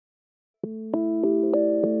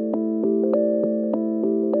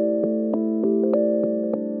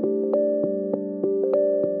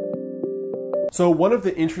So one of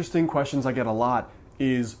the interesting questions I get a lot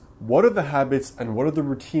is, what are the habits and what are the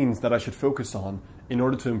routines that I should focus on in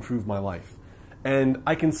order to improve my life? And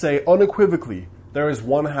I can say unequivocally, there is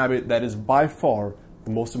one habit that is by far the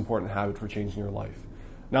most important habit for changing your life.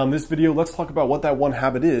 Now in this video, let's talk about what that one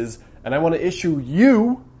habit is, and I want to issue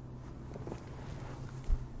you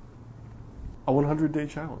a 100-day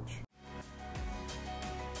challenge.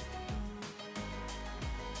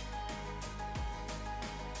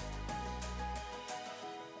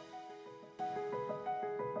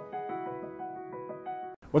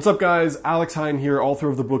 What's up guys, Alex Hine here, author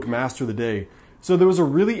of the book Master the Day. So there was a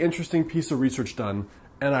really interesting piece of research done,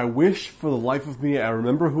 and I wish for the life of me I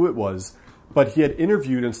remember who it was, but he had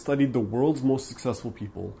interviewed and studied the world's most successful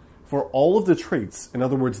people for all of the traits, in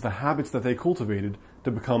other words the habits that they cultivated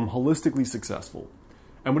to become holistically successful.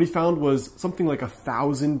 And what he found was something like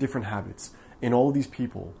 1,000 different habits in all of these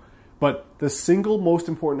people. But the single most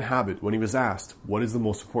important habit, when he was asked what is the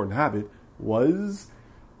most important habit, was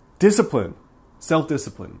discipline.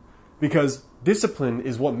 Self-discipline, because discipline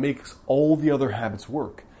is what makes all the other habits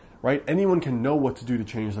work, right? Anyone can know what to do to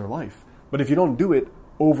change their life, but if you don't do it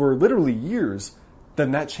over literally years,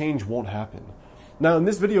 then that change won't happen. Now in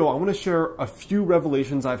this video, I want to share a few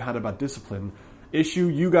revelations I've had about discipline, issue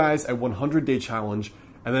you guys a 100-day challenge,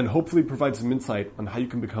 and then hopefully provide some insight on how you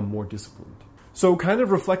can become more disciplined. So kind of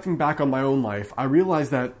reflecting back on my own life, I realized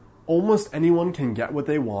that almost anyone can get what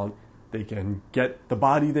they want. They can get the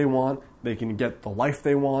body they want, they can get the life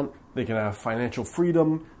they want, they can have financial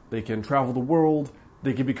freedom, they can travel the world,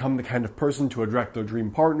 they can become the kind of person to attract their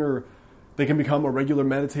dream partner, they can become a regular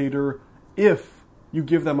meditator if you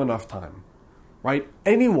give them enough time, right?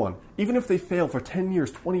 Anyone, even if they fail for 10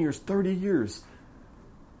 years, 20 years, 30 years.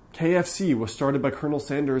 KFC was started by Colonel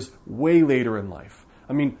Sanders way later in life.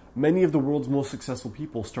 I mean, many of the world's most successful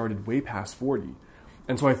people started way past 40.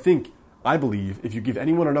 And so I believe if you give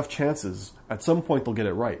anyone enough chances, at some point they'll get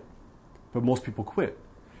it right. But most people quit.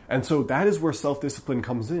 And so that is where self-discipline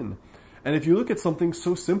comes in. And if you look at something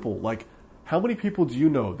so simple, like how many people do you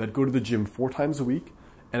know that go to the gym 4 times a week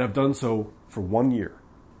and have done so for 1 year?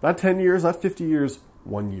 Not 10 years, not 50 years,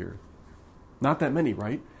 1 year. Not that many,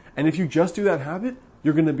 right? And if you just do that habit,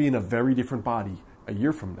 you're going to be in a very different body a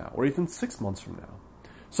year from now, or even 6 months from now.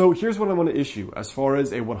 So here's what I want to issue as far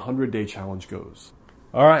as a 100-day challenge goes.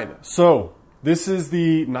 All right, so this is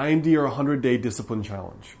the 90 or 100-day discipline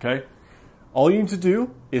challenge, okay? All you need to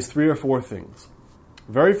do is 3 or 4 things.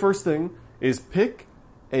 Very first thing is pick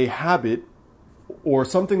a habit or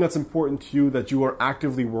something that's important to you that you are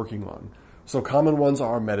actively working on. So common ones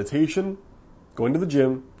are meditation, going to the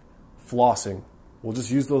gym, flossing. We'll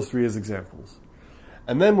just use those 3 as examples.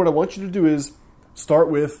 And then what I want you to do is start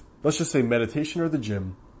with, let's just say meditation or the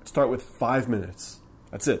gym, start with 5 minutes.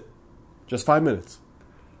 That's it, just 5 minutes.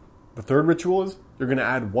 The third ritual is you're going to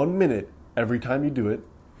add 1 minute every time you do it.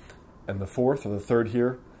 And the fourth, or the third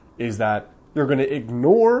here, is that you're going to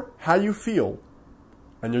ignore how you feel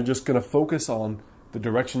and you're just going to focus on the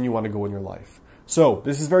direction you want to go in your life. So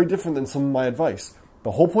this is very different than some of my advice.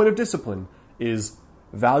 The whole point of discipline is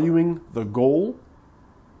valuing the goal,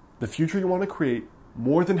 the future you want to create,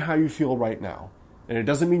 more than how you feel right now. And it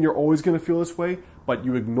doesn't mean you're always going to feel this way, but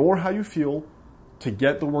you ignore how you feel to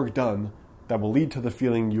get the work done that will lead to the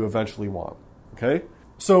feeling you eventually want, okay?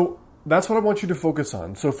 So that's what I want you to focus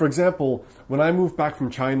on. So for example, when I moved back from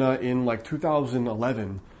China in like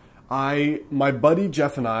 2011, my buddy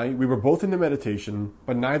Jeff and I, we were both into meditation,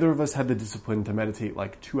 but neither of us had the discipline to meditate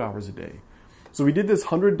like 2 hours a day. So we did this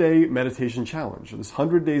 100-day meditation challenge, this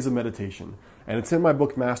 100 days of meditation, and it's in my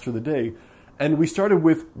book, Master the Day, and we started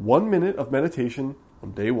with 1 minute of meditation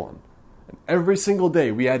on day 1. And every single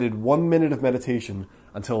day we added 1 minute of meditation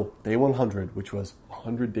until day 100, which was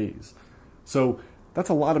 100 days. So that's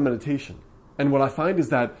a lot of meditation. And what I find is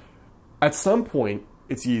that at some point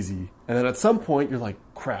it's easy, and then at some point you're like,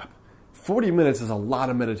 crap, 40 minutes is a lot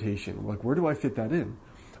of meditation. Like, where do I fit that in?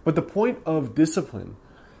 But the point of discipline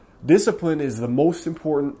is the most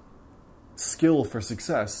important skill for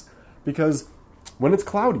success, because when it's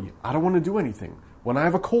cloudy, I don't want to do anything. When I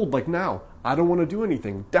have a cold like now, I don't want to do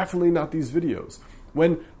anything. Definitely not these videos.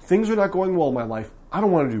 When things are not going well in my life, I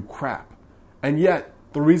don't want to do crap. And yet,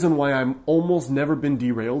 the reason why I'm almost never been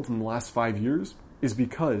derailed in the last 5 years is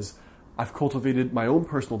because I've cultivated my own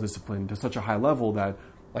personal discipline to such a high level that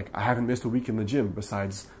like I haven't missed a week in the gym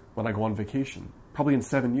besides when I go on vacation, probably in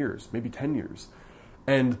 7 years, maybe 10 years.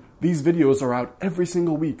 And these videos are out every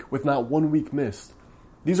single week with not 1 week missed.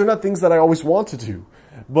 These are not things that I always want to do,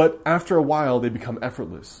 but after a while they become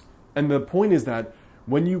effortless. And the point is that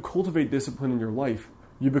when you cultivate discipline in your life,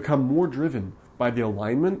 you become more driven by the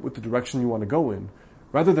alignment with the direction you want to go in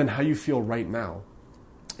rather than how you feel right now.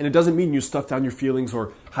 And it doesn't mean you stuff down your feelings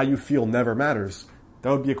or how you feel never matters.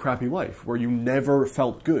 That would be a crappy life where you never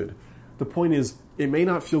felt good. The point is, it may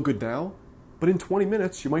not feel good now, but in 20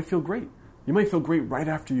 minutes, you might feel great. You might feel great right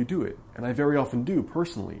after you do it. And I very often do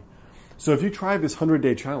personally. So if you try this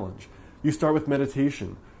 100-day challenge, you start with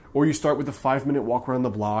meditation, or you start with a 5-minute walk around the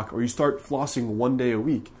block, or you start flossing 1 day a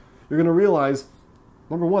week, you're going to realize,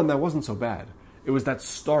 number one, that wasn't so bad. It was that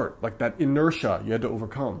start, like that inertia you had to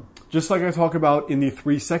overcome. Just like I talk about in the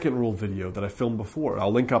 3-second rule video that I filmed before.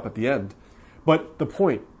 I'll link up at the end. But the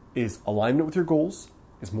point is, alignment with your goals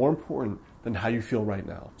is more important than how you feel right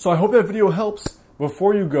now. So I hope that video helps.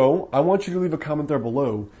 Before you go, I want you to leave a comment there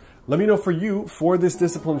below. Let me know for you, for this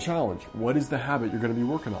discipline challenge, what is the habit you're going to be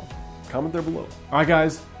working on? Comment there below. All right,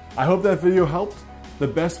 guys, I hope that video helped. The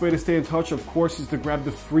best way to stay in touch, of course, is to grab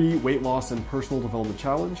the free weight loss and personal development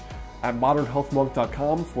challenge at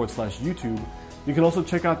modernhealthmonk.com/YouTube. You can also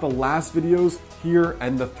check out the last videos here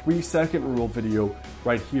and the 3-second rule video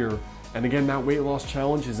right here. And again, that weight loss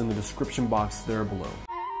challenge is in the description box there below.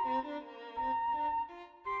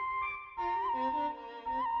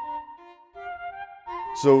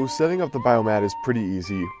 So setting up the biomat is pretty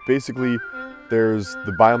easy. Basically, there's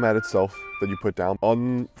the biomat itself that you put down.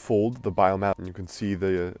 Unfold the biomat and you can see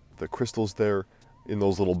the crystals there in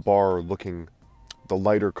those little bar looking, the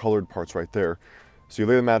lighter colored parts right there. So you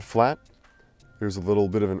lay the mat flat. Here's a little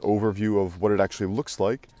bit of an overview of what it actually looks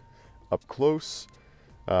like up close.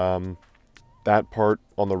 That part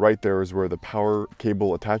on the right there is where the power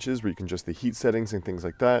cable attaches, where you can adjust the heat settings and things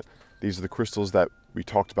like that. These are the crystals that we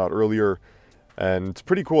talked about earlier. And it's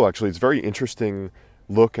pretty cool, actually. It's very interesting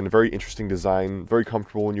look and a very interesting design. Very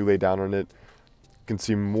comfortable when you lay down on it. You can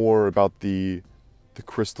see more about the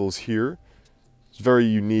crystals here. It's very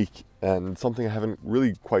unique and something I haven't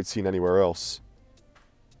really quite seen anywhere else.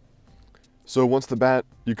 So once the mat,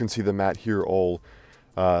 you can see the mat here all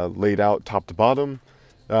laid out top to bottom.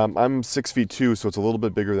 I'm 6'2", so it's a little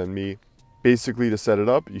bit bigger than me. Basically, to set it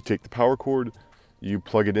up, you take the power cord, you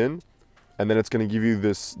plug it in, and then it's going to give you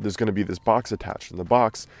this, there's going to be this box attached. And the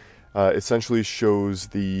box essentially shows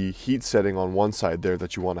the heat setting on one side there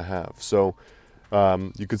that you want to have. So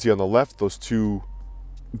you can see on the left, those two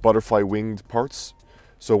butterfly winged parts.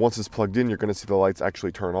 So once it's plugged in, you're going to see the lights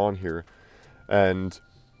actually turn on here. And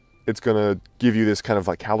it's going to give you this kind of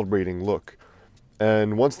like calibrating look.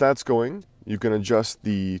 And once that's going, you can adjust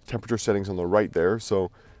the temperature settings on the right there.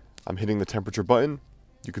 So I'm hitting the temperature button.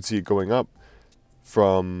 You can see it going up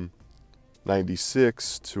from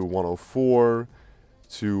 96 to 104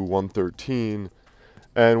 to 113.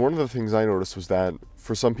 And one of the things I noticed was that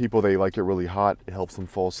for some people, they like it really hot. It helps them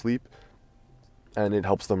fall asleep and it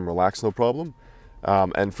helps them relax, no problem.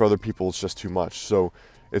 And for other people, it's just too much. So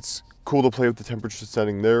it's cool to play with the temperature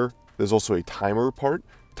setting there. There's also a timer part,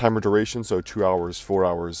 timer duration, so 2 hours, 4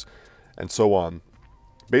 hours, and so on.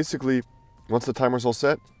 Basically, once the timer's all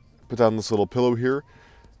set, put down this little pillow here,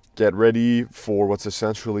 get ready for what's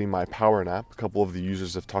essentially my power nap. A couple of the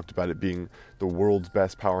users have talked about it being the world's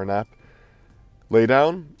best power nap. Lay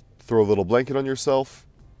down, throw a little blanket on yourself,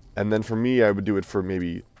 and then for me, I would do it for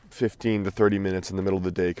maybe 15 to 30 minutes in the middle of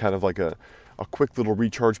the day, kind of like a quick little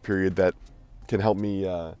recharge period that can help me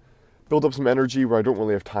build up some energy where I don't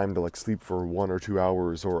really have time to like sleep for 1 or 2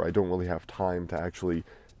 hours, or I don't really have time to actually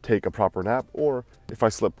take a proper nap, or if I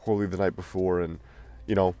slept poorly the night before and,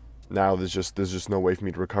 you know, now there's just no way for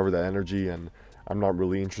me to recover that energy and I'm not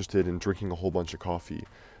really interested in drinking a whole bunch of coffee.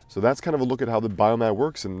 So that's kind of a look at how the biomat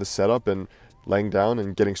works and the setup and laying down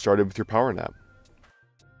and getting started with your power nap.